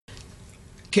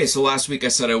Okay, so last week I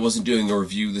said I wasn't doing a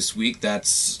review this week.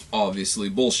 That's obviously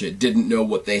bullshit. Didn't know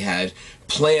what they had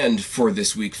planned for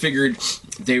this week. Figured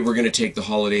they were going to take the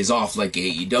holidays off like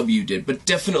AEW did, but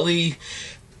definitely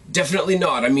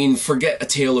not. I mean, forget A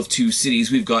Tale of Two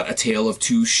Cities. We've got A Tale of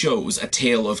Two Shows, A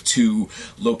Tale of Two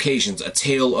Locations, A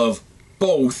Tale of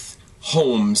both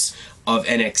homes of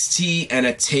NXT, and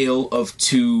A Tale of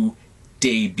Two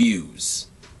Debuts.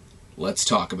 Let's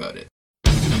talk about it.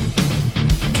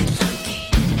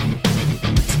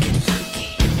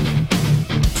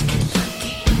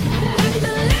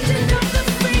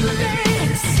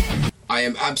 I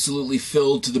am absolutely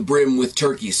filled to the brim with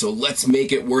turkey, so let's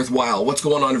make it worthwhile. What's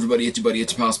going on, everybody? It's your buddy,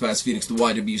 it's your pal Spaz Phoenix, the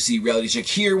YWC Reality Check,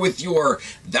 here with your,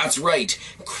 that's right,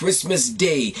 Christmas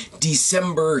Day,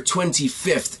 December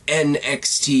 25th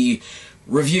NXT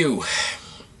review.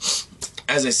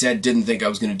 As I said, didn't think I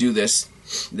was going to do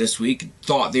this week.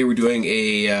 Thought they were doing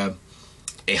a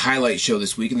highlight show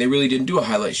this week, and they really didn't do a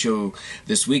highlight show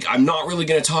this week. I'm not really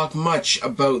going to talk much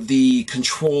about the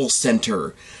Control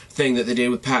Center thing that they did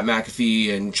with Pat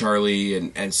McAfee and Charlie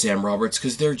and Sam Roberts,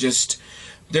 because they're just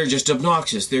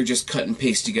obnoxious. They're just cut and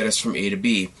paste to get us from A to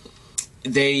B.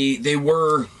 They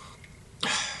were,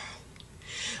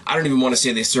 I don't even want to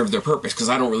say they served their purpose, because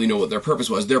I don't really know what their purpose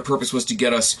was. Their purpose was to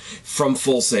get us from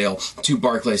Full Sail to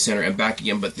Barclays Center and back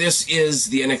again. But this is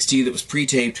the NXT that was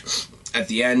pre-taped at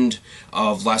the end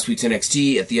of last week's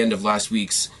NXT, at the end of last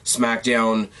week's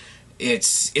SmackDown.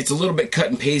 It's a little bit cut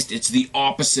and paste. It's the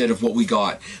opposite of what we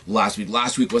got last week.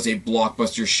 Last week was a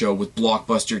blockbuster show with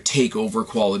blockbuster takeover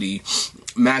quality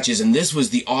matches, and this was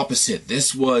the opposite.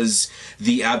 This was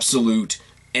the absolute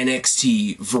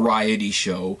NXT variety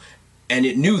show, and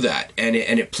it knew that, and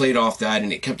it played off that,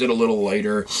 and it kept it a little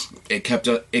lighter. It kept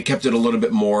it a little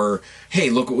bit more, hey,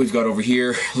 look what we've got over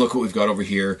here, look what we've got over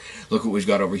here, look what we've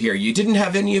got over here. You didn't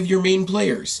have any of your main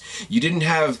players. You didn't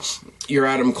have your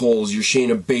Adam Coles, your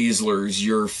Shayna Baszlers,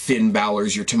 your Finn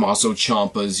Balor's, your Tommaso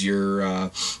Ciampa's,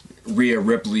 your Rhea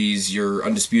Ripley's, your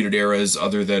Undisputed Era's,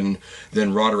 other than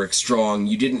Roderick Strong.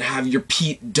 You didn't have your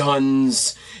Pete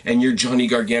Dunnes and your Johnny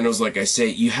Garganos, like I say.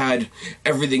 You had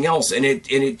everything else, and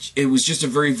it was just a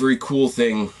very, very cool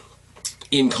thing.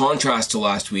 In contrast to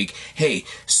last week, hey,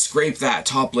 scrape that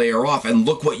top layer off and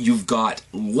look what you've got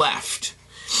left.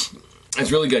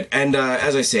 It's really good. And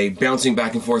as I say, bouncing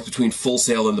back and forth between Full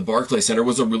Sail and the Barclays Center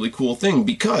was a really cool thing,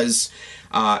 because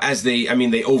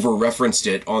they over-referenced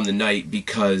it on the night,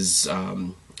 because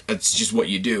it's just what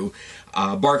you do.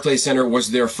 Barclays Center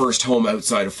was their first home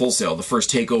outside of Full Sail. The first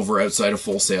takeover outside of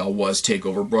Full Sail was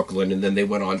TakeOver Brooklyn, and then they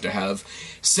went on to have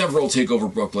several TakeOver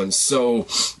Brooklyns. So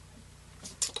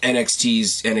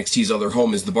NXT's other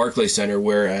home is the Barclays Center,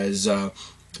 whereas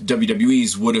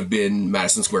WWE's would have been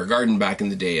Madison Square Garden back in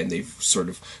the day, and they've sort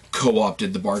of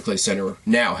co-opted the Barclays Center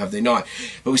now, have they not?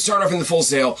 But we start off in the Full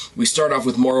Sail. We start off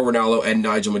with Mauro Ranallo and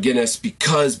Nigel McGuinness,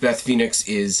 because Beth Phoenix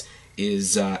is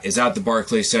at the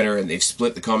Barclays Center, and they've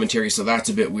split the commentary, so that's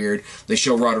a bit weird. They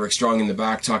show Roderick Strong in the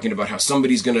back talking about how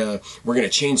we're gonna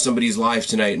change somebody's life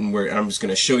tonight, and I'm just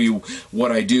gonna show you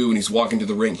what I do. And he's walking to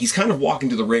the ring. He's kind of walking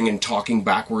to the ring and talking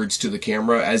backwards to the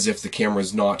camera, as if the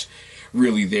camera's not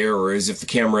really there, or as if the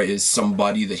camera is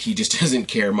somebody that he just doesn't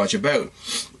care much about.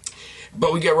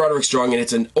 But we get Roderick Strong, and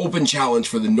it's an open challenge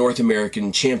for the North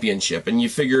American Championship, and you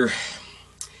figure,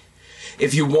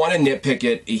 if you want to nitpick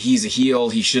it, he's a heel.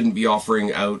 He shouldn't be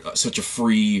offering out such a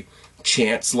free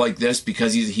chance like this,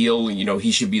 because he's a heel. You know,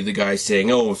 he should be the guy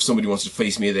saying, oh, if somebody wants to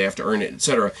face me, they have to earn it,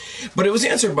 etc. But it was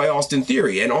answered by Austin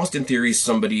Theory, and Austin Theory is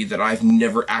somebody that I've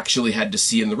never actually had to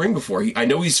see in the ring before. I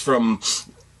know he's from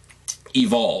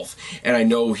Evolve, and I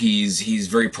know he's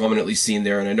very prominently seen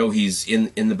there, and I know he's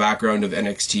in the background of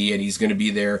NXT, and he's going to be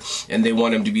there, and they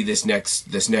want him to be this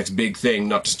next big thing,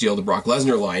 not to steal the Brock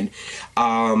Lesnar line.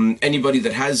 Anybody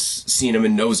that has seen him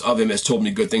and knows of him has told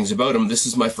me good things about him. This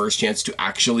is my first chance to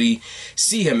actually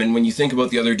see him, and when you think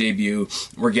about the other debut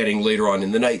we're getting later on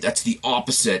in the night, that's the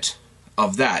opposite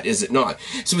of that, is it not?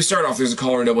 So we start off, there's a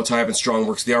collar and elbow tie-up, and Strong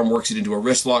works the arm, works it into a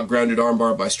wrist lock, grounded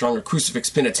armbar by Strong, a crucifix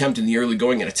pin attempt in the early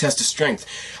going, and a test of strength.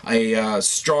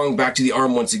 Strong back to the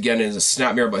arm once again, and a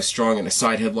snapmare by Strong, and a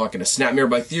side headlock, and a snapmare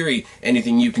by Theory.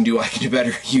 Anything you can do, I can do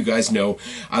better. You guys know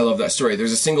I love that story.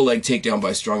 There's a single leg takedown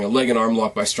by Strong, a leg and arm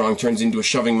lock by Strong, turns into a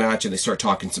shoving match, and they start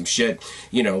talking some shit.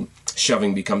 You know,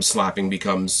 shoving becomes slapping,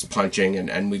 becomes punching,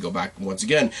 and we go back once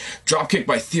again. Drop kick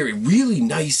by Theory, really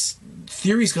nice.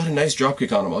 Theory's got a nice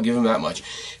dropkick on him, I'll give him that much.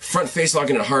 Front face lock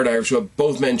and a hard Irish whip.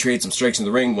 Both men trade some strikes in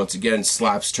the ring. Once again,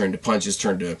 slaps turn to punches,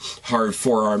 turn to hard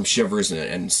forearm shivers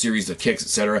and series of kicks,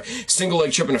 etc. Single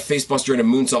leg trip and a face buster and a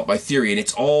moonsault by Theory. And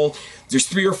it's all, there's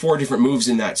 3 or 4 different moves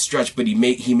in that stretch, but he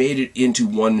made it into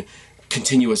one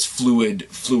continuous fluid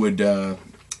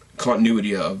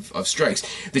continuity of strikes.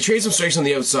 They trade some strikes on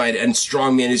the outside, and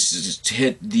Strong manages to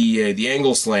hit the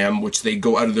angle slam, which they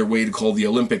go out of their way to call the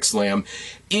Olympic slam,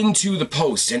 into the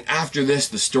post. And after this,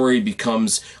 the story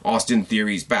becomes Austin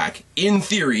Theory's back. In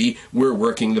theory, we're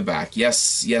working the back.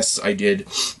 Yes, I did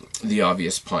the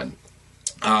obvious pun.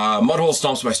 Mudhole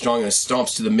stomps by Strong and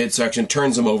stomps to the midsection,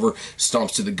 turns him over,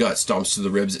 stomps to the gut, stomps to the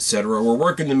ribs, etc. We're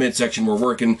working the midsection, we're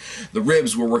working the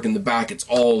ribs, we're working the back, it's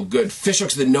all good.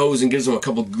 Fishhooks the nose and gives him a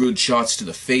couple good shots to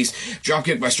the face.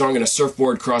 Dropkick by Strong and a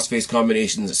surfboard crossface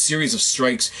combinations, a series of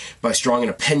strikes by Strong and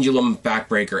a pendulum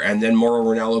backbreaker, and then Mauro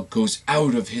Ranallo goes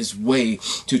out of his way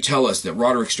to tell us that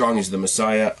Roderick Strong is the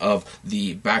messiah of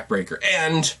the backbreaker.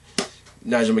 And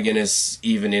Nigel McGuinness,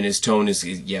 even in his tone, is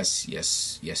yes,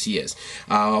 he is.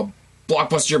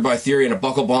 Blockbuster by Theory and a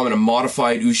buckle bomb and a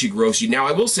modified Ushigoroshi. Now,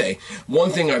 I will say,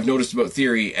 one thing I've noticed about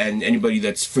Theory, and anybody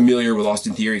that's familiar with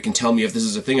Austin Theory can tell me if this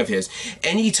is a thing of his,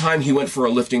 anytime he went for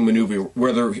a lifting maneuver,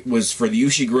 whether it was for the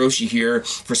Ushigoroshi here,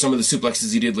 for some of the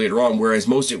suplexes he did later on, whereas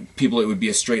most people it would be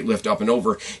a straight lift up and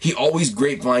over, he always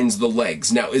grapevines the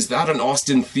legs. Now, is that an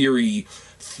Austin Theory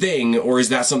thing, or is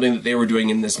that something that they were doing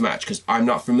in this match? Because I'm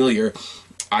not familiar.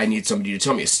 I need somebody to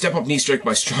tell me. A step-up knee strike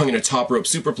by Strong and a top rope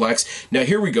superplex. Now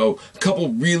here we go. A couple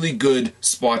really good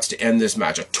spots to end this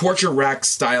match. A torture rack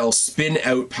style spin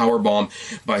out powerbomb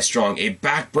by Strong. A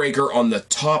backbreaker on the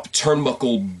top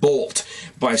turnbuckle bolt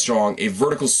by Strong. A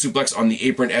vertical suplex on the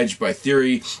apron edge by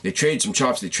Theory. They trade some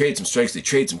chops, they trade some strikes, they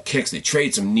trade some kicks, they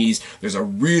trade some knees. There's a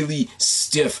really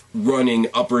stiff running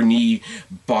upper knee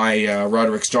by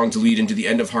Roderick Strong to lead into the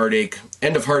End of Heartache.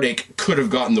 End of Heartache could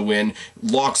have gotten the win.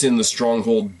 Locks in the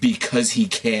stronghold because he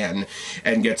can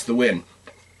and gets the win.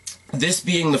 This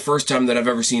being the first time that I've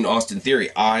ever seen Austin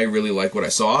Theory, I really like what I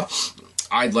saw.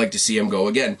 I'd like to see him go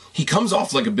again. He comes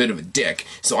off like a bit of a dick,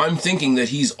 so I'm thinking that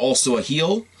he's also a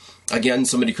heel. Again,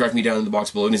 somebody correct me down in the box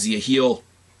below. Is he a heel?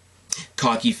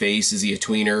 Cocky face? Is he a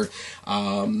tweener?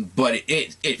 But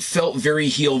it felt very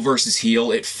heel versus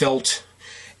heel. It felt,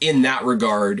 in that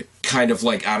regard, kind of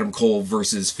like Adam Cole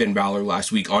versus Finn Balor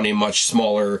last week on a much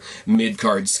smaller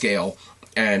mid-card scale.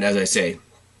 And as I say,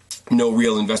 no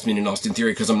real investment in Austin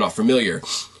Theory because I'm not familiar.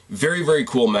 Very, very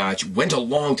cool match. Went a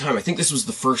long time. I think this was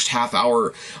the first half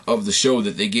hour of the show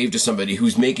that they gave to somebody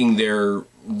who's making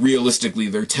realistically,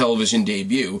 their television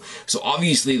debut. So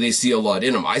obviously they see a lot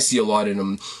in him. I see a lot in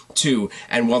him too.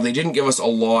 And while they didn't give us a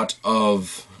lot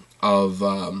of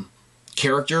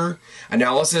character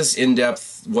analysis,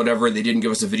 in-depth, whatever, they didn't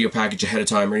give us a video package ahead of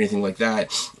time or anything like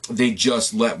that. They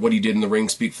just let what he did in the ring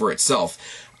speak for itself.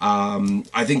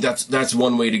 I think that's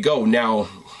one way to go. Now,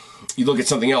 you look at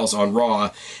something else on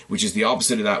Raw, which is the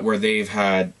opposite of that, where they've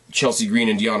had Chelsea Green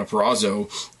and Deonna Purrazzo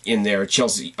in there.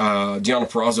 Deonna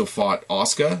Purrazzo fought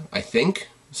Asuka, I think.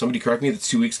 Somebody correct me, that's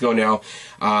 2 weeks ago now.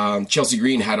 Chelsea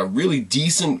Green had a really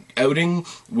decent outing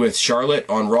with Charlotte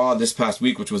on Raw this past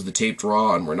week, which was the taped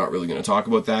Raw, and we're not really going to talk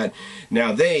about that.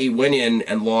 Now, they went in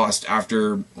and lost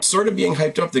after sort of being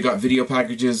hyped up. They got video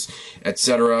packages,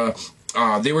 etc.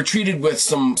 They were treated with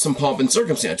some pomp and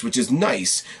circumstance, which is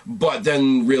nice, but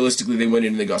then realistically they went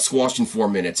in and they got squashed in 4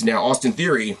 minutes. Now, Austin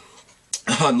Theory,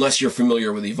 unless you're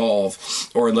familiar with Evolve,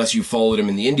 or unless you followed him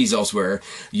in the indies elsewhere,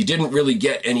 you didn't really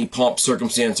get any pomp,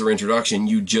 circumstance, or introduction.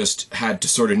 You just had to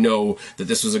sort of know that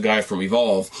this was a guy from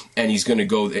Evolve, and he's going to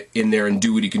go in there and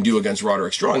do what he can do against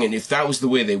Roderick Strong. And if that was the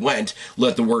way they went,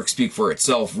 let the work speak for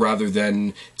itself rather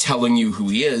than telling you who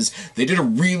he is. They did a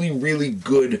really, really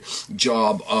good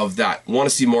job of that. Want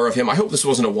to see more of him. I hope this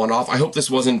wasn't a one-off. I hope this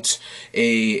wasn't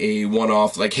a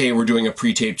one-off, like, hey, we're doing a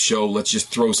pre-taped show, let's just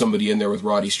throw somebody in there with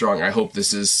Roddy Strong. I hope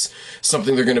this is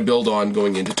something they're going to build on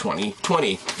going into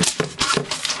 2020.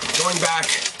 Going back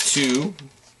to,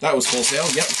 that was Full Sail,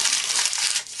 yep.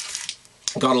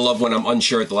 Gotta love when I'm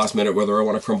unsure at the last minute whether I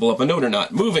want to crumple up a note or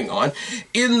not. Moving on.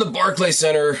 In the Barclays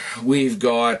Center, we've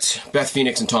got Beth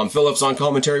Phoenix and Tom Phillips on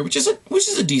commentary, which is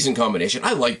a decent combination.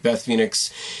 I like Beth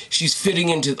Phoenix. She's fitting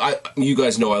into, you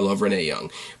guys know I love Renee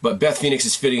Young, but Beth Phoenix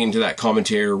is fitting into that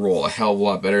commentator role a hell of a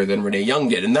lot better than Renee Young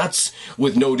did, and that's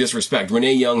with no disrespect.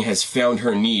 Renee Young has found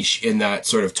her niche in that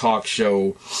sort of talk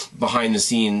show,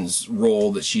 behind-the-scenes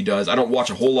role that she does. I don't watch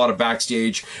a whole lot of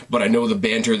backstage, but I know the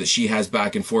banter that she has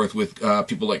back and forth with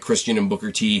people like Christian and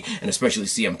Booker T, and especially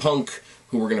CM Punk,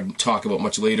 who we're going to talk about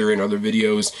much later in other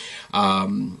videos.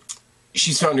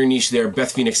 She's found her niche there.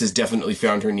 Beth Phoenix has definitely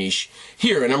found her niche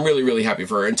here, and I'm really, really happy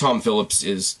for her. And Tom Phillips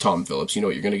is Tom Phillips. You know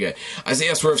what you're going to get.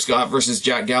 Isaiah Swerve Scott versus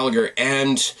Jack Gallagher,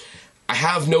 and I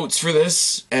have notes for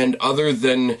this, and other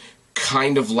than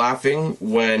kind of laughing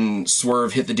when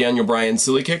Swerve hit the Daniel Bryan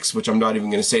silly kicks, which I'm not even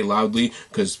going to say loudly,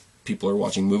 because people are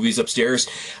watching movies upstairs.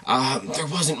 There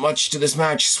wasn't much to this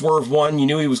match. Swerve won. You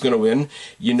knew he was going to win.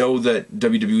 You know that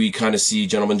WWE kind of see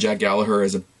Gentleman Jack Gallagher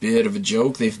as a bit of a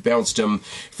joke. They've bounced him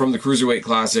from the Cruiserweight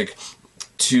Classic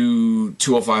to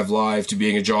 205 Live, to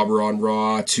being a jobber on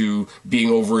Raw, to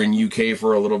being over in UK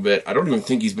for a little bit. I don't even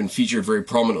think he's been featured very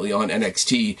prominently on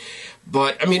NXT.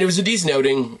 But, I mean, it was a decent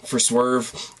outing for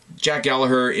Swerve. Jack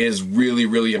Gallagher is really,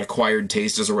 really an acquired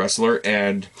taste as a wrestler,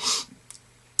 and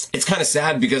it's kind of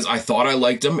sad because I thought I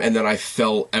liked him, and then I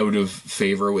fell out of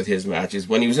favor with his matches.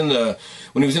 When he was in the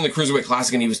Cruiserweight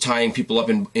Classic and he was tying people up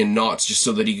in knots just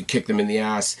so that he could kick them in the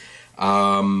ass,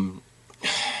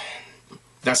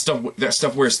 that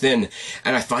stuff wears thin,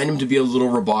 and I find him to be a little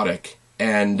robotic,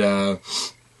 and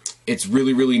it's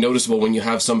really, really noticeable when you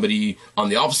have somebody on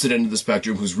the opposite end of the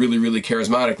spectrum who's really, really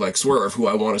charismatic, like Swerve, who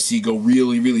I want to see go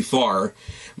really, really far. I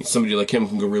mean, somebody like him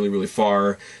can go really, really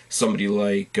far. Somebody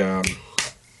like,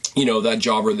 you know, that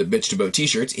jobber that bitched about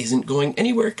t-shirts isn't going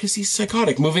anywhere because he's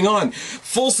psychotic. Moving on.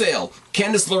 Full Sail.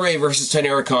 Candice LeRae versus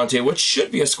Taynara Conti, which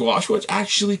should be a squash, which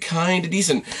actually kind of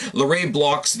decent. LeRae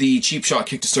blocks the cheap shot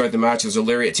kick to start the match. There's a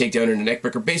lariat takedown and a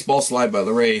neckbreaker. Baseball slide by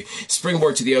LeRae.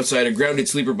 Springboard to the outside. A grounded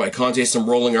sleeper by Conti. Some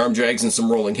rolling arm drags and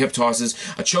some rolling hip tosses.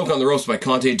 A choke on the ropes by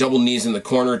Conti. Double knees in the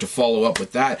corner to follow up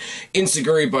with that.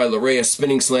 Insiguri by LeRae. A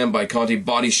spinning slam by Conti.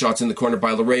 Body shots in the corner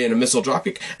by LeRae and a missile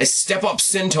dropkick. A step-up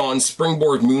senton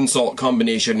springboard moonsault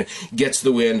combination gets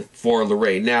the win for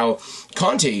LeRae. Now,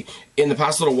 Conti, in the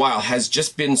past little while, has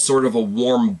just been sort of a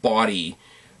warm body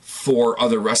for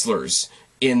other wrestlers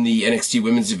in the NXT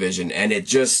women's division, and it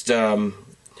just, I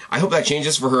hope that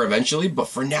changes for her eventually, but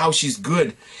for now, she's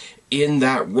good in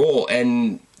that role,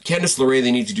 and Candice LeRae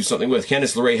they need to do something with.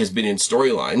 Candice LeRae has been in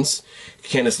storylines.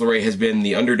 Candice LeRae has been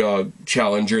the underdog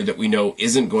challenger that we know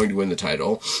isn't going to win the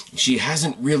title. She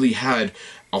hasn't really had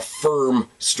a firm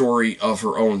story of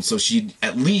her own, so she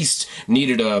at least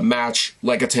needed a match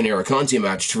like a Taynara Conti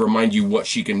match to remind you what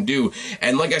she can do.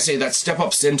 And like I say, that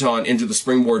step-up senton into the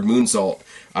springboard moonsault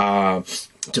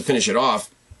to finish it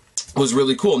off was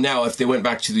really cool. Now, if they went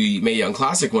back to the Mae Young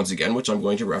Classic once again, which I'm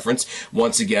going to reference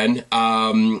once again,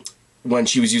 when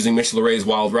she was using Miss LeRae's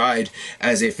Wild Ride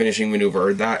as a finishing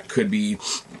maneuver, that could be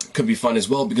fun as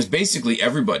well, because basically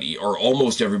everybody, or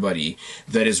almost everybody,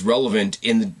 that is relevant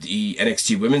in the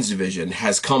NXT women's division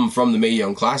has come from the Mae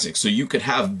Young Classic. So you could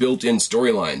have built-in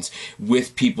storylines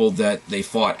with people that they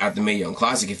fought at the Mae Young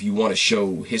Classic if you want to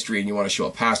show history and you want to show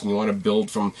a past and you want to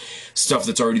build from stuff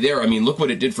that's already there. I mean, look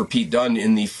what it did for Pete Dunne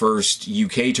in the first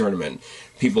UK tournament.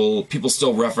 People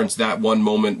still reference that one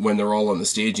moment when they're all on the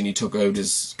stage and he took out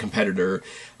his competitor.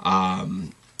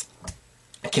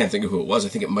 I can't think of who it was. I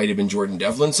think it might have been Jordan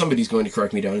Devlin. Somebody's going to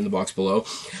correct me down in the box below.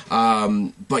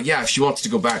 But yeah, if she wants to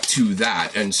go back to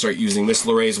that and start using Miss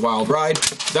LeRae's Wild Ride,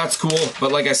 that's cool.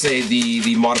 But like I say,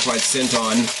 the modified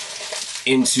senton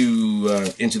into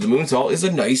the moonsault is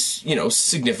a nice, you know,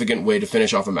 significant way to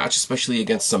finish off a match, especially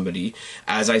against somebody,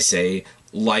 as I say,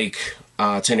 like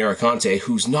Taynara Conti,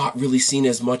 who's not really seen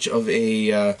as much of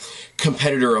a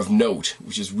competitor of note,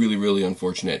 which is really, really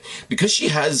unfortunate. Because she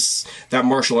has that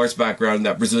martial arts background,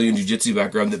 that Brazilian Jiu-Jitsu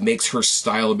background that makes her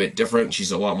style a bit different.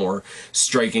 She's a lot more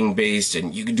striking based,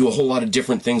 and you can do a whole lot of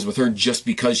different things with her just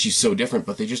because she's so different,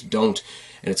 but they just don't,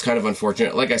 and it's kind of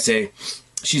unfortunate. Like I say,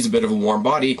 she's a bit of a warm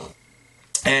body,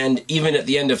 and even at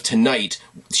the end of tonight,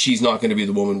 she's not going to be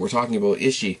the woman we're talking about,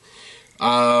 is she?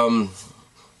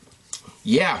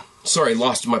 Yeah. Sorry,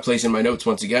 lost my place in my notes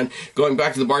once again. Going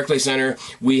back to the Barclays Center,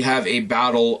 we have a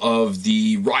battle of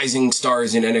the rising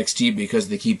stars in NXT because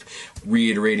they keep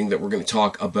reiterating that we're going to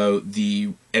talk about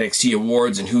the NXT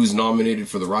awards and who's nominated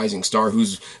for the rising star,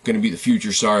 who's going to be the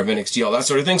future star of NXT, all that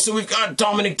sort of thing. So we've got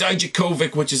Dominik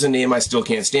Dijakovic, which is a name I still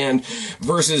can't stand,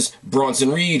 versus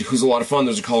Bronson Reed, who's a lot of fun.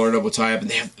 There's a collar and elbow tie-up, and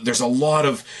there's a lot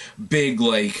of big,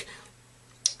 like,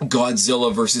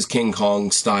 Godzilla versus King Kong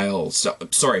style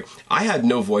stuff. Sorry, I had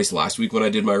no voice last week when I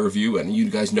did my review, and you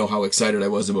guys know how excited I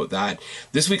was about that.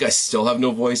 This week I still have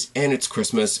no voice, and it's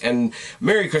Christmas, and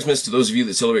Merry Christmas to those of you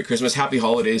that celebrate Christmas. Happy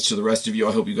holidays to the rest of you.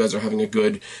 I hope you guys are having a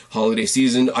good holiday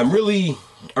season. I'm really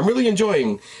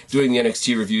enjoying doing the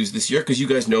NXT reviews this year, because you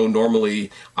guys know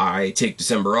normally I take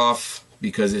December off,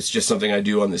 because it's just something I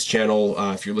do on this channel.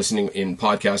 If you're listening in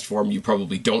podcast form, you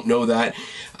probably don't know that.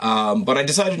 But I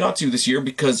decided not to this year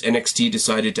because NXT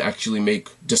decided to actually make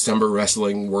December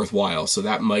wrestling worthwhile. So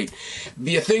that might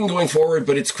be a thing going forward,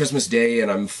 but it's Christmas Day and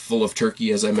I'm full of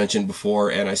turkey, as I mentioned before,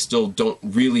 and I still don't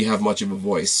really have much of a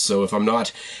voice. So if I'm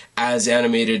not as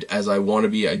animated as I want to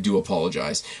be, I do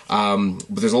apologize. But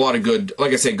there's a lot of good,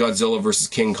 like I said, Godzilla versus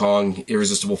King Kong,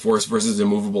 Irresistible Force versus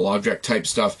Immovable Object type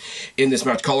stuff in this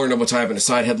match. Collar and double tie up in a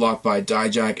side headlock by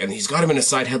Dijak, and he's got him in a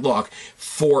side headlock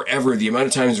forever. The amount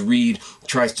of times Reed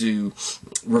tries to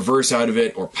reverse out of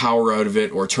it, or power out of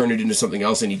it, or turn it into something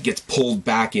else, and he gets pulled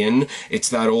back in. It's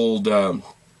that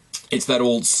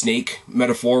old snake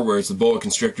metaphor where it's the boa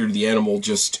constrictor, the animal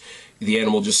just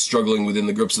struggling within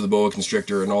the grips of the boa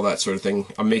constrictor and all that sort of thing.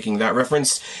 I'm making that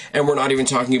reference. And we're not even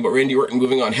talking about Randy Orton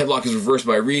moving on. Headlock is reversed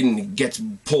by Reed and he gets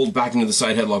pulled back into the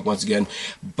side headlock once again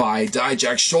by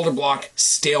Dijak. Shoulder block,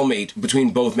 stalemate between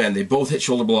both men. They both hit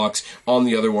shoulder blocks on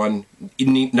the other one.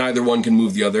 Neither one can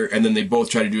move the other, and then they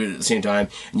both try to do it at the same time,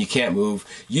 and you can't move.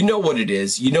 You know what it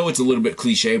is. You know it's a little bit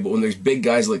cliche, but when there's big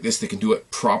guys like this that can do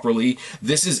it properly,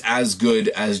 this is as good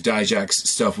as Dijak's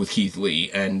stuff with Keith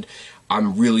Lee, and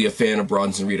I'm really a fan of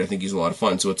Bronson Reed. I think he's a lot of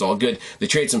fun, so it's all good. They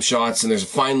trade some shots, and there's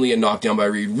finally a knockdown by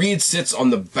Reed. Reed sits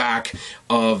on the back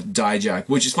of Dijak,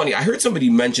 which is funny. I heard somebody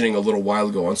mentioning a little while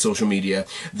ago on social media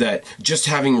that just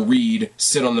having Reed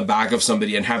sit on the back of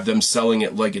somebody and have them selling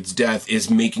it like it's death is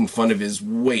making fun of his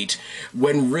weight,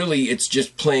 when really it's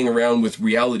just playing around with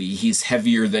reality. He's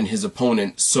heavier than his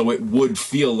opponent, so it would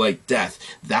feel like death.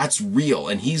 That's real,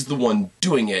 and he's the one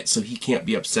doing it, so he can't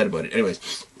be upset about it.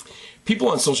 Anyways, people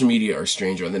on social media are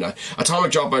stranger than that.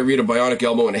 Atomic drop by Reed, a bionic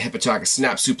elbow and a hip attack, a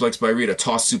snap suplex by Reed, a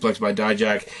toss suplex by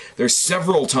Dijak. There's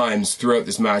several times throughout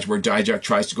this match where Dijak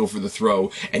tries to go for the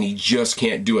throw and he just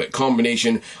can't do it.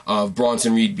 Combination of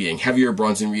Bronson Reed being heavier,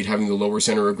 Bronson Reed having the lower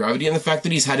center of gravity, and the fact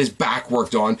that he's had his back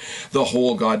worked on the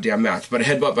whole goddamn match. But a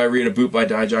headbutt by Reed, a boot by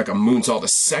Dijak, a moonsault, a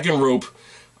second rope.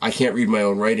 I can't read my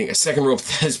own writing. A second rope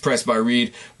is pressed by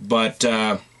Reed, but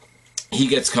he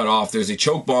gets cut off. There's a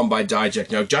choke bomb by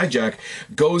Dijak. Now, Dijak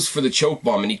goes for the choke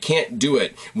bomb, and he can't do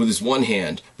it with his one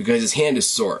hand because his hand is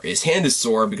sore. His hand is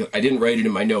sore because I didn't write it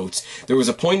in my notes. There was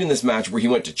a point in this match where he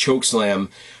went to choke slam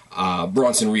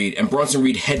Bronson Reed, and Bronson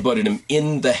Reed headbutted him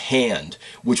in the hand,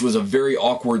 which was a very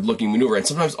awkward looking maneuver, and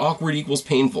sometimes awkward equals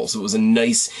painful, so it was a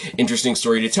nice, interesting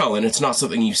story to tell, and it's not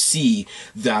something you see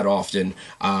that often,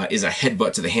 is a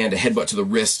headbutt to the hand, a headbutt to the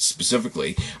wrist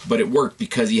specifically, but it worked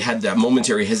because he had that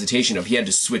momentary hesitation of he had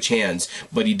to switch hands,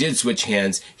 but he did switch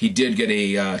hands. He did get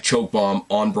a choke bomb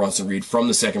on Bronson Reed from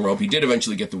the second rope. He did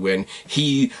eventually get the win.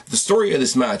 The story of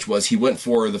this match was he went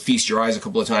for the Feast Your Eyes a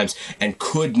couple of times and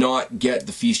could not get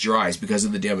the Feast Your Eyes because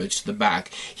of the damage to the back.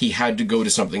 He had to go to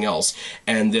something else,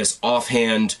 and this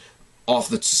offhand, off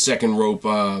the second rope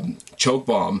choke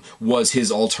bomb was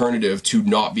his alternative to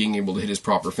not being able to hit his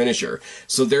proper finisher.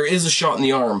 So there is a shot in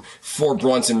the arm for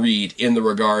Bronson Reed in the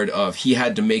regard of he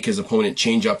had to make his opponent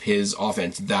change up his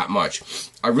offense that much.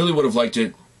 I really would have liked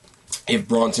it if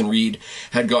Bronson Reed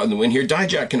had gotten the win here.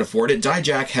 Dijak can afford it.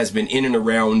 Dijak has been in and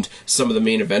around some of the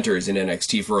main eventers in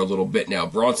NXT for a little bit now.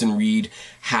 Bronson Reed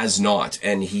has not,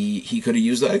 and he could have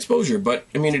used that exposure, but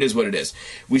I mean, it is what it is.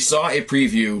 We saw a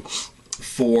preview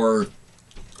for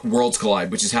Worlds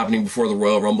Collide, which is happening before the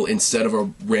Royal Rumble instead of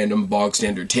a random bog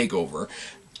standard takeover.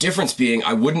 Difference being,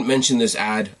 I wouldn't mention this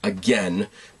ad again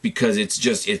because it's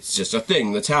just a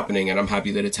thing that's happening, and I'm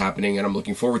happy that it's happening, and I'm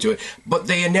looking forward to it. But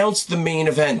they announced the main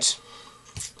event.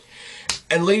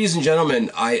 And ladies and gentlemen,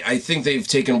 I think they've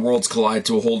taken Worlds Collide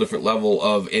to a whole different level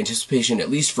of anticipation, at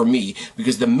least for me,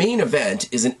 because the main event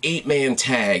is an 8-man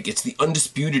tag. It's the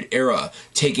Undisputed Era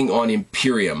taking on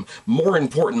Imperium. More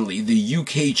importantly, the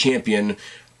UK champion,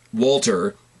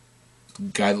 Walter,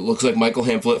 guy that looks like Michael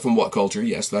Hamflett from What Culture,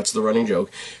 yes, that's the running joke,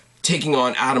 taking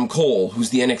on Adam Cole,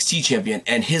 who's the NXT champion,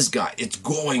 and his guy. It's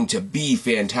going to be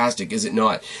fantastic, is it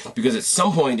not? Because at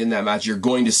some point in that match, you're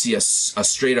going to see a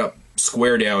straight-up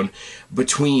square down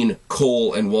between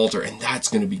Cole and Walter, and that's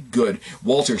going to be good.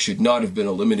 Walter should not have been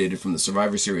eliminated from the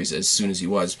Survivor Series as soon as he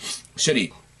was, should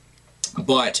he?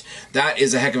 But that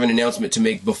is a heck of an announcement to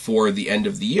make before the end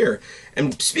of the year.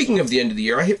 And speaking of the end of the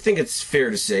year, I think it's fair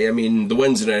to say, I mean, the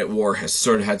Wednesday Night War has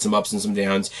sort of had some ups and some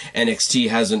downs. NXT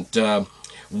hasn't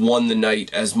won the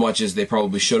night as much as they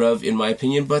probably should have, in my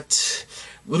opinion, but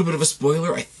a little bit of a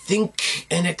spoiler, I think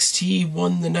NXT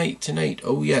won the night tonight.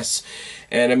 Oh, yes.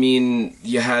 And, I mean,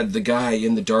 you had the guy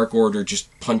in the Dark Order just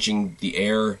punching the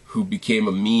air who became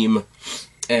a meme.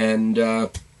 And,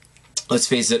 let's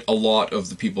face it, a lot of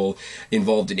the people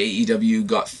involved in AEW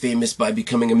got famous by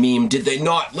becoming a meme. Did they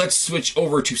not? Let's switch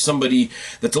over to somebody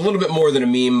that's a little bit more than a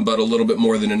meme, but a little bit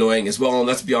more than annoying as well, and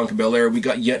that's Bianca Belair. We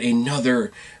got yet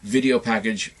another video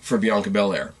package for Bianca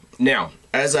Belair. Now,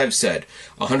 as I've said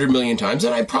 100 million times,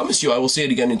 and I promise you I will say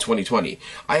it again in 2020,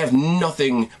 I have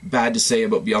nothing bad to say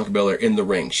about Bianca Belair in the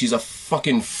ring. She's a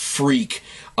fucking freak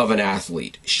of an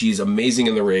athlete. She's amazing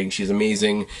in the ring. She's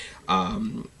amazing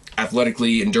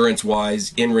athletically,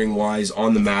 endurance-wise, in-ring-wise,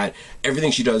 on the mat.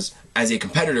 Everything she does as a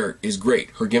competitor is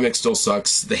great. Her gimmick still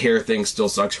sucks. The hair thing still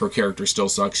sucks. Her character still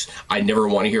sucks. I never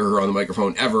want to hear her on the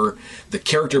microphone ever. The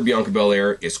character Bianca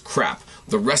Belair is crap.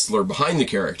 The wrestler behind the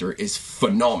character is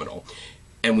phenomenal.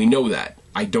 And we know that.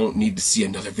 I don't need to see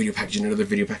another video package, another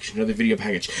video package, another video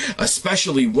package.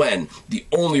 Especially when the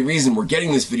only reason we're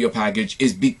getting this video package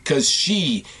is because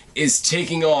she is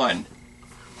taking on...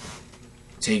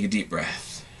 Take a deep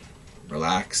breath.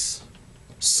 Relax.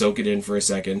 Soak it in for a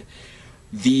second.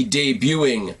 The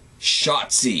debuting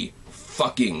SHOTZI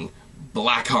fucking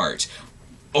Blackheart.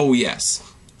 Oh yes.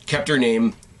 Kept her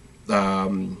name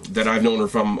that I've known her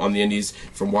from on the indies,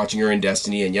 from watching her in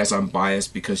Destiny, and yes, I'm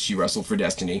biased because she wrestled for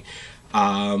Destiny.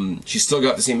 She's still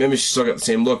got the same image, she's still got the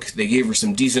same look. They gave her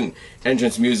some decent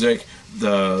entrance music.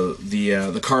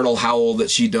 The carnal howl that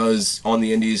she does on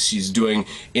the indies, she's doing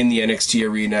in the NXT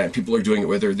arena, and people are doing it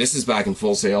with her. This is back in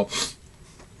Full Sail.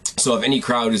 So if any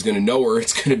crowd is going to know her,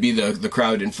 it's going to be the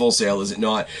crowd in Full Sail, is it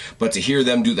not? But to hear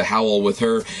them do the howl with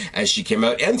her as she came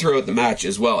out and throughout the match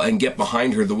as well, and get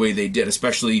behind her the way they did,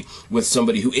 especially with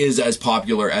somebody who is as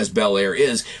popular as Belair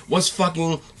is, was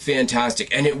fucking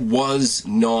fantastic. And it was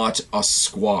not a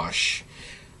squash.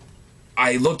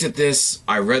 I looked at this,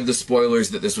 I read the spoilers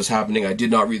that this was happening, I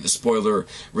did not read the spoiler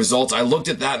results. I looked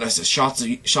at that and I said,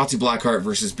 Shotzi Blackheart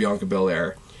versus Bianca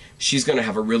Belair. She's going to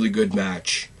have a really good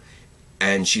match.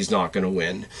 And she's not going to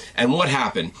win. And what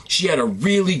happened? She had a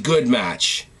really good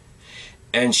match,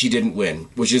 and she didn't win,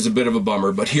 which is a bit of a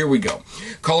bummer, but here we go.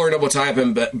 Collar double tie-up,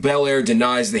 and Belair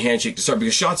denies the handshake to start,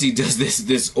 because Shotzi does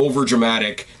this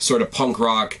over-dramatic sort of punk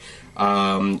rock,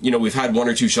 you know, we've had one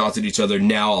or two shots at each other,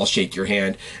 now I'll shake your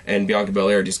hand, and Bianca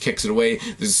Belair just kicks it away.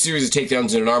 There's a series of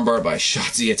takedowns and an armbar by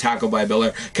Shotzi, a tackle by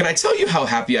Belair. Can I tell you how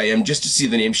happy I am just to see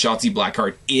the name Shotzi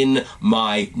Blackheart in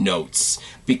my notes?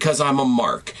 Because I'm a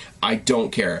mark. I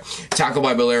don't care. Tackle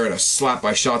by Belair and a slap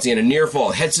by Shotzi and a near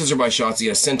fall. Head scissor by Shotzi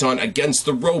and a senton against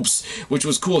the ropes, which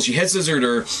was cool. She head scissored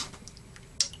her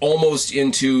almost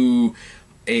into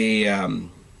a...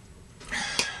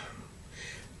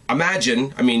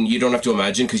 Imagine, I mean, you don't have to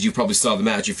imagine because you probably saw the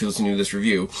match if you're listening to this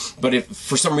review, but if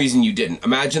for some reason you didn't,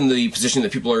 imagine the position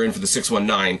that people are in for the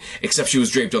 619, except she was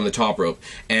draped on the top rope,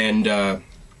 and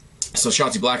so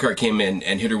Shotzi Blackheart came in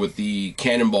and hit her with the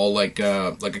cannonball like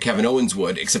a Kevin Owens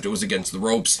would, except it was against the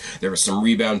ropes. There was some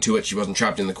rebound to it. She wasn't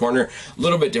trapped in the corner. A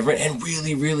little bit different and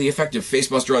really, really effective.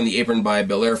 Facebuster on the apron by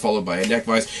Belair, followed by a neck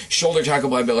vise. Shoulder tackle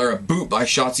by Belair, a boot by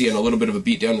Shotzi, and a little bit of a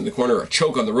beat down in the corner. A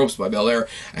choke on the ropes by Belair,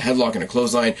 a headlock and a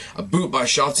clothesline. A boot by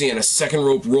Shotzi and a second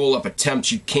rope roll-up attempt.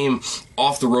 She came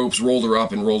off the ropes, rolled her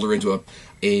up, and rolled her into a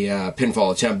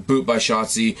pinfall attempt. Boot by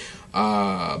Shotzi.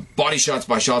 Body shots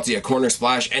by Shotzi, a corner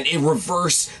splash, and a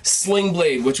reverse sling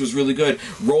blade, which was really good.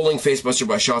 Rolling facebuster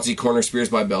by Shotzi, corner spears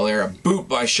by Belair, a boot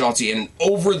by Shotzi, and an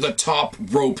over-the-top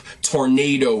rope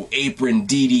tornado apron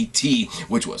DDT,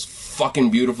 which was fucking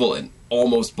beautiful and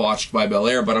almost botched by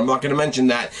Belair, but I'm not going to mention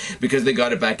that because they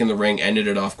got it back in the ring, ended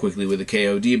it off quickly with a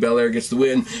KOD. Belair gets the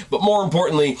win, but more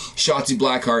importantly, Shotzi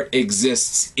Blackheart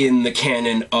exists in the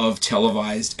canon of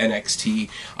televised NXT.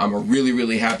 I'm a really,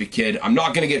 really happy kid. I'm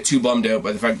not going to get too bummed out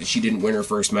by the fact that she didn't win her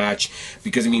first match,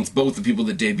 because it means both the people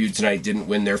that debuted tonight didn't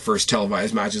win their first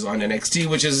televised matches on NXT,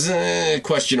 which is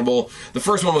questionable. The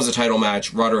first one was a title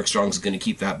match. Roderick Strong's going to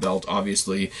keep that belt,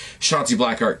 obviously. Shotzi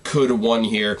Blackheart could have won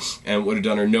here and would have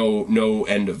done her no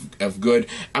end of good.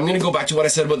 I'm going to go back to what I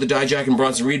said about the Dijak and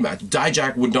Bronson Reed match.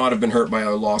 Dijak would not have been hurt by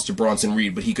a loss to Bronson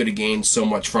Reed, but he could have gained so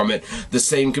much from it. The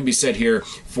same could be said here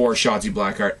for Shotzi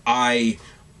Blackheart. I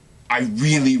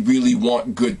really, really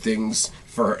want good things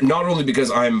for her. Not only because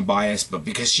I'm biased, but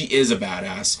because she is a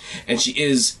badass, and she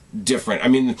is different. I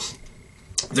mean,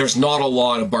 there's not a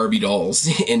lot of Barbie dolls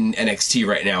in NXT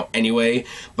right now anyway,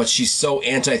 but she's so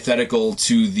antithetical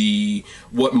to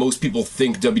what most people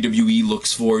think WWE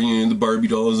looks for. You know, the Barbie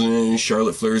dolls,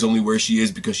 Charlotte Flair is only where she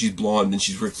is because she's blonde and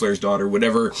she's Ric Flair's daughter,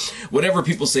 whatever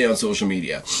people say on social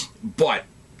media. But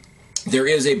there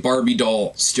is a Barbie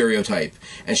doll stereotype,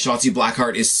 and Shotzi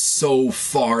Blackheart is so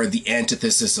far the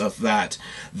antithesis of that,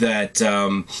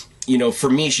 you know, for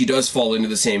me, she does fall into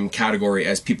the same category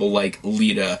as people like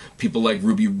Lita, people like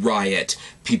Ruby Riott,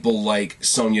 people like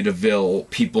Sonya Deville,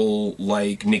 people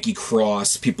like Nikki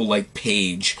Cross, people like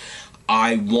Paige.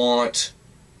 I want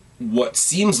what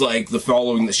seems like the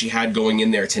following that she had going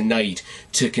in there tonight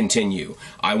to continue.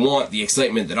 I want the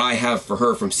excitement that I have for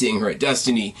her from seeing her at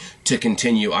Destiny to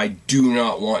continue. I do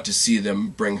not want to see them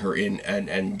bring her in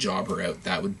and job her out.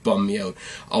 That would bum me out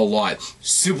a lot.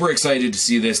 Super excited to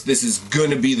see this. This is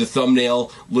gonna be the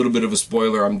thumbnail. A little bit of a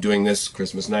spoiler. I'm doing this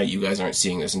Christmas night. You guys aren't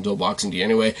seeing this until Boxing Day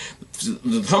anyway.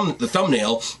 The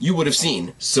thumbnail you would have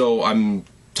seen. So I'm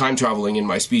time traveling in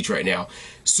my speech right now.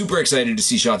 Super excited to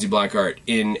see SHOTZI Blackheart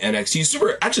in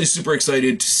NXT. Actually super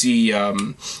excited to see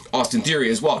Austin Theory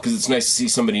as well, because it's nice to see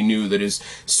somebody new that is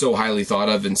so highly thought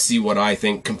of and see what I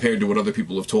think compared to what other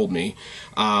people have told me.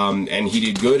 And he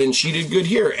did good and she did good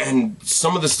here. And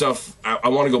some of the stuff, I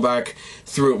want to go back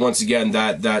through it once again.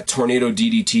 That tornado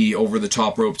DDT over the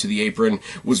top rope to the apron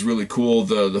was really cool.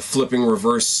 The flipping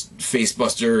reverse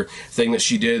facebuster thing that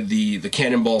she did, the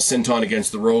cannonball senton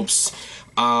against the ropes.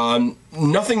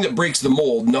 Nothing that breaks the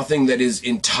mold, nothing that is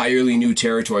entirely new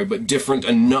territory, but different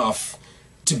enough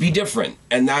to be different.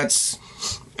 And that's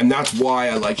why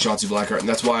I like SHOTZI Blackheart, and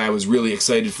that's why I was really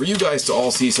excited for you guys to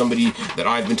all see somebody that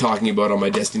I've been talking about on my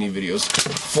Destiny videos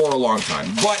for a long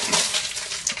time.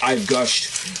 But I've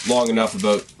gushed long enough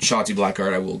about SHOTZI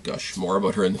Blackheart. I will gush more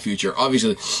about her in the future.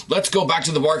 Obviously, let's go back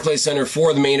to the Barclays Center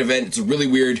for the main event. It's a really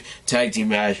weird tag team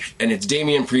match, and it's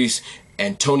Damian Priest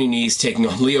and Tony Nese taking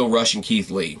on Lio Rush and Keith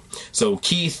Lee. So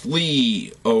Keith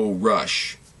Lee, oh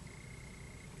Rush.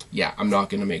 Yeah, I'm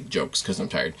not going to make jokes because I'm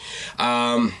tired.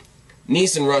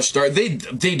 Nese and Rush start. They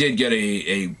did get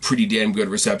a pretty damn good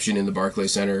reception in the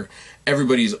Barclays Center.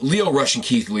 Lio Rush and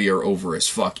Keith Lee are over as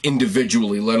fuck,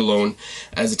 individually, let alone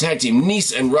as a tag team.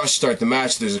 Nese and Rush start the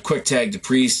match. There's a quick tag to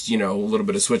Priest, you know, a little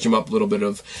bit of switch him up, a little bit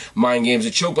of mind games.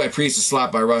 A choke by Priest, a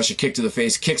slap by Rush, a kick to the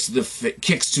face, kicks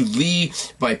to Lee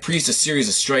by Priest, a series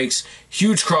of strikes.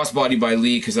 Huge crossbody by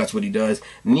Lee, because that's what he does.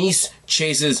 Nese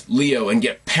chases Lio and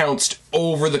get pounced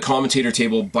over the commentator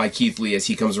table by Keith Lee as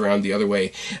he comes around the other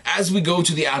way. As we go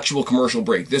to the actual commercial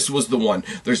break, this was the one.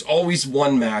 There's always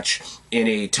one match in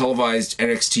a televised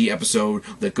NXT episode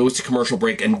that goes to commercial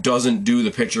break and doesn't do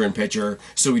the picture-in-picture,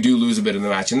 so we do lose a bit of the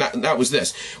match, and that was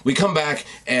this. We come back,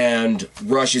 and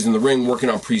Rush is in the ring working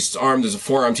on Priest's arm. There's a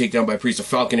forearm takedown by Priest, a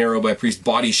Falcon Arrow by Priest,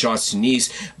 body shots to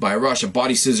Nese by Rush, a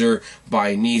body scissor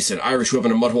by Nese, an Irish whip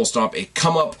and a mudhole stomp, a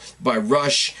come-up by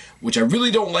Rush, which I really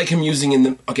don't like him using in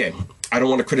the... Okay, I don't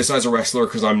want to criticize a wrestler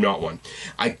because I'm not one.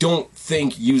 I don't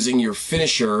think using your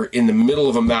finisher in the middle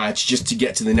of a match just to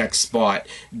get to the next spot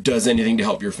does anything to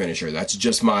help your finisher. That's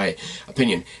just my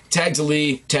opinion. Tag to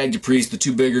Lee, tag to Priest. The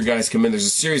two bigger guys come in. There's a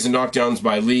series of knockdowns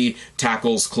by Lee.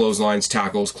 Tackles,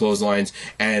 clotheslines,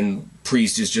 and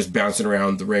Priest is just bouncing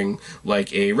around the ring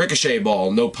like a ricochet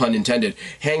ball, no pun intended.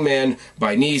 Hangman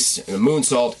by Nese, and a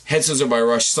moonsault, head scissor by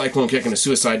Rush, cyclone kick and a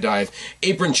suicide dive.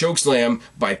 Apron chokeslam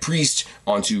by Priest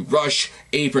onto Rush,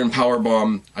 apron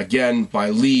powerbomb again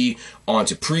by Lee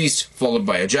onto Priest, followed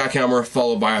by a jackhammer,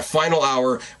 followed by a final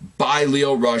hour by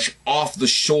Lio Rush off the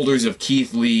shoulders of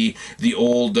Keith Lee, the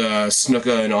old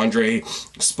Snuka and Andre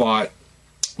spot.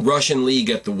 Rush and Lee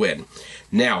get the win.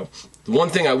 Now, the one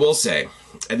thing I will say,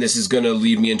 and this is going to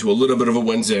lead me into a little bit of a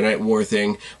Wednesday Night War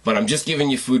thing, but I'm just giving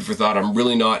you food for thought. I'm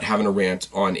really not having a rant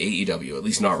on AEW, at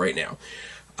least not right now.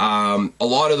 A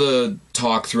lot of the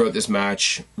talk throughout this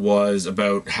match was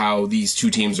about how these two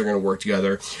teams are going to work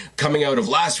together. Coming out of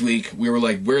last week, we were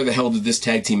like, where the hell did this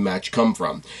tag team match come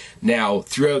from? Now,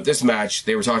 throughout this match,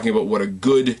 they were talking about what a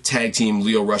good tag team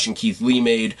Lio Rush and Keith Lee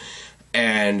made,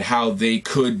 and how they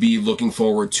could be looking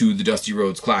forward to the Dusty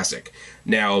Rhodes Classic.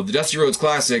 Now, the Dusty Rhodes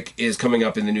Classic is coming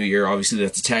up in the new year. Obviously,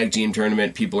 that's a tag team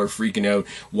tournament. People are freaking out.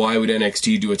 Why would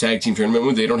NXT do a tag team tournament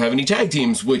when they don't have any tag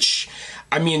teams? Which,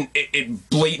 I mean, it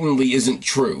blatantly isn't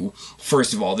true.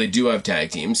 First of all, they do have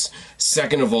tag teams.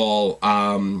 Second of all,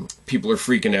 people are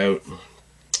freaking out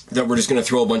that we're just going to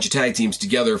throw a bunch of tag teams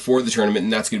together for the tournament,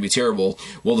 and that's going to be terrible.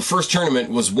 Well, the first tournament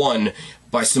was won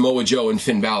by Samoa Joe and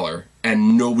Finn Balor,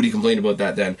 and nobody complained about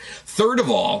that then. Third of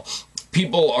all,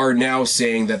 people are now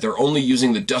saying that they're only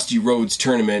using the Dusty Rhodes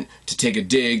tournament to take a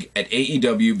dig at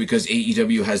AEW because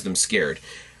AEW has them scared.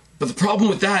 But the problem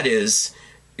with that is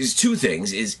two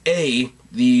things. Is A,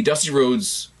 the Dusty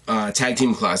Rhodes Tag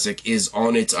Team Classic is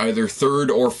on its either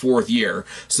third or fourth year,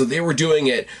 so they were doing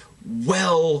it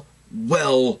well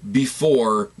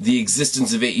before the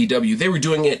existence of AEW. They were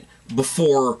doing it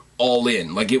before All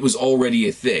In, like it was already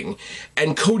a thing.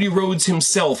 And Cody Rhodes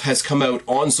himself has come out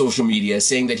on social media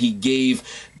saying that he gave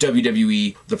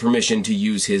WWE the permission to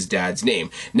use his dad's name.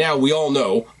 Now, we all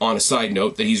know, on a side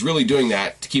note, that he's really doing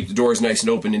that to keep the doors nice and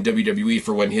open in WWE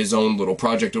for when his own little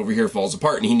project over here falls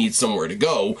apart and he needs somewhere to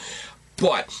go.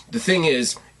 But the thing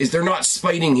is they're not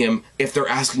spiting him if they're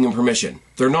asking him permission.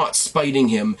 They're not spiting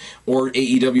him or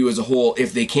AEW as a whole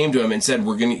if they came to him and said,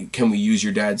 can we use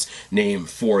your dad's name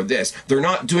for this? They're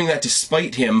not doing that to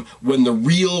spite him when the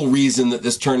real reason that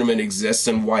this tournament exists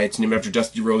and why it's named after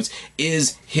Dusty Rhodes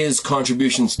is his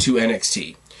contributions to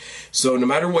NXT. So no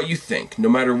matter what you think, no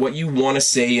matter what you want to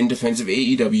say in defense of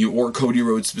AEW or Cody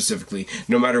Rhodes specifically,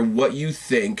 no matter what you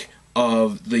think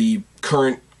of the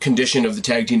current condition of the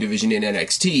tag team division in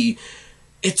NXT,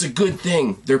 it's a good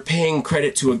thing. They're paying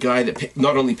credit to a guy that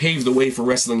not only paved the way for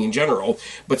wrestling in general,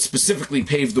 but specifically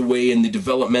paved the way in the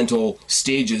developmental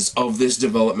stages of this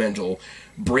developmental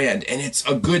brand. And it's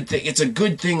a good thing. It's a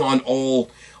good thing on all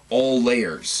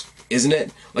layers, isn't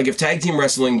it? Like, if tag team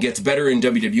wrestling gets better in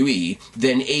WWE,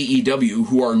 then AEW,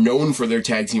 who are known for their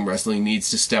tag team wrestling, needs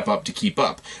to step up to keep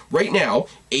up. Right now,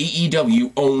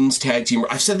 AEW owns tag team.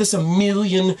 I've said this a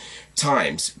million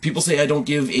times. People say I don't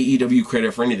give AEW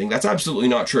credit for anything. That's absolutely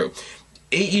not true.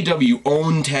 AEW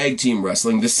own tag team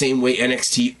wrestling the same way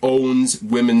NXT owns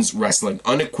women's wrestling,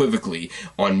 unequivocally.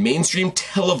 On mainstream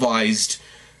televised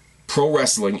pro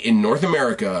wrestling in North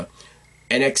America,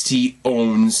 NXT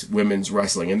owns women's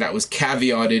wrestling, and that was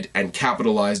caveated and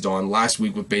capitalized on last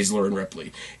week with Baszler and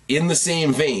Ripley. In the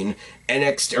same vein,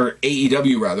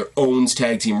 AEW owns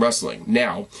tag team wrestling.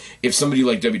 Now, if somebody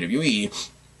like WWE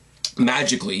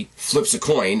magically flips a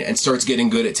coin and starts getting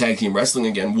good at tag team wrestling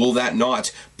again, will that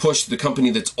not push the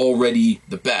company that's already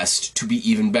the best to be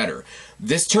even better?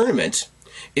 This tournament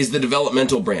is the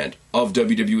developmental brand of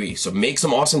WWE. So make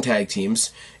some awesome tag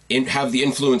teams, have the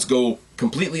influence go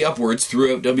completely upwards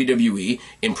throughout WWE,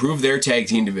 improve their tag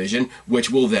team division, which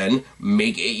will then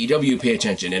make AEW pay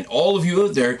attention. And all of you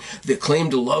out there that claim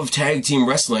to love tag team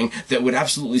wrestling, that would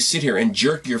absolutely sit here and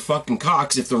jerk your fucking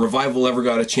cocks if the Revival ever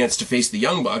got a chance to face the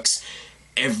Young Bucks,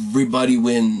 everybody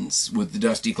wins with the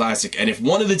Dusty Classic. And if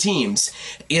one of the teams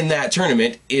in that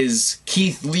tournament is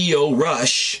Keith Leo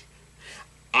Rush,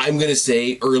 I'm going to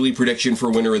say early prediction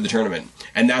for winner of the tournament.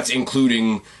 And that's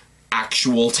including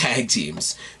actual tag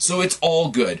teams. So it's all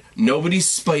good. Nobody's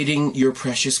spiting your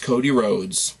precious Cody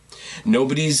Rhodes.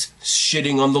 Nobody's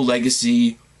shitting on the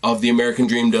legacy of the American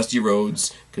Dream Dusty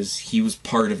Rhodes, because he was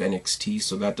part of NXT,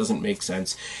 so that doesn't make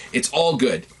sense. It's all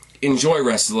good. Enjoy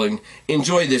wrestling.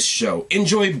 Enjoy this show.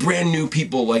 Enjoy brand new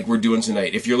people like we're doing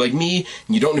tonight. If you're like me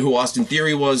and you don't know who Austin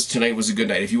Theory was, tonight was a good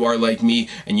night. If you are like me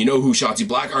and you know who SHOTZI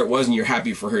Blackheart was and you're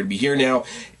happy for her to be here now,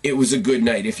 it was a good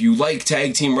night. If you like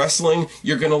tag team wrestling,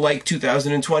 you're going to like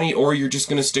 2020, or you're just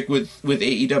going to stick with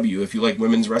AEW. If you like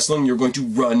women's wrestling, you're going to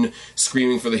run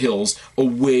screaming for the hills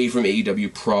away from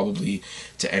AEW, probably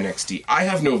to NXT. I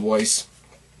have no voice.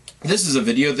 This is a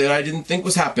video that I didn't think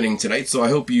was happening tonight, so I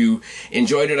hope you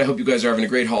enjoyed it. I hope you guys are having a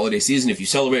great holiday season. If you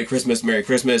celebrate Christmas, Merry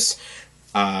Christmas,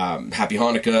 Happy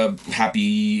Hanukkah,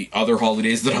 happy other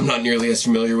holidays that I'm not nearly as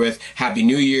familiar with, Happy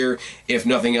New Year. If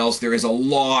nothing else, there is a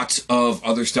lot of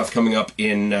other stuff coming up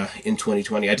in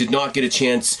 2020. I did not get a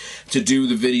chance to do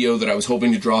the video that I was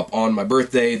hoping to drop on my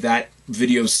birthday. That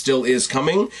video still is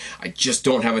coming. I just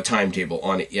don't have a timetable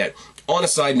on it yet. On a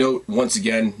side note, once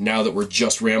again, now that we're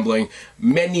just rambling,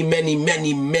 many, many,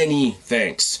 many, many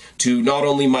thanks to not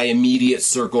only my immediate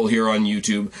circle here on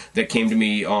YouTube that came to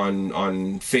me on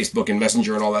Facebook and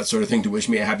Messenger and all that sort of thing to wish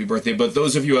me a happy birthday, but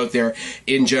those of you out there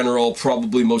in general,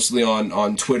 probably mostly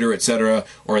on Twitter, etc.,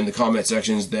 or in the comment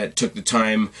sections, that took the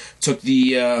time, took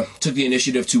the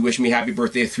initiative to wish me happy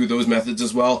birthday through those methods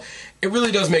as well. It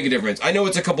really does make a difference. I know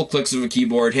it's a couple clicks of a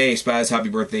keyboard, hey, Spaz, happy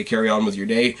birthday, carry on with your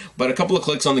day, but a couple of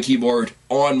clicks on the keyboard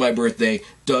on my birthday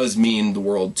does mean the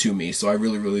world to me, so I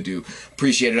really, really do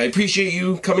appreciate it. I appreciate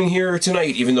you coming here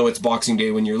tonight, even though it's Boxing Day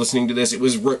when you're listening to this. It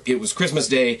was Christmas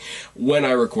Day when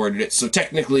I recorded it, so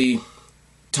technically,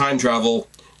 time travel,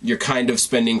 you're kind of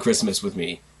spending Christmas with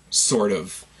me. Sort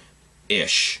of.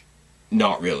 Ish.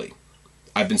 Not really.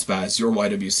 I've been Spaz, your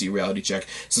YWC Reality Check.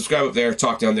 Subscribe up there,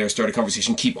 talk down there, start a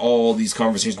conversation, keep all these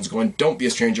conversations going. Don't be a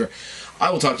stranger.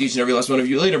 I will talk to each and every last one of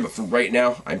you later, but for right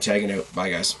now, I'm tagging out.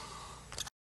 Bye, guys.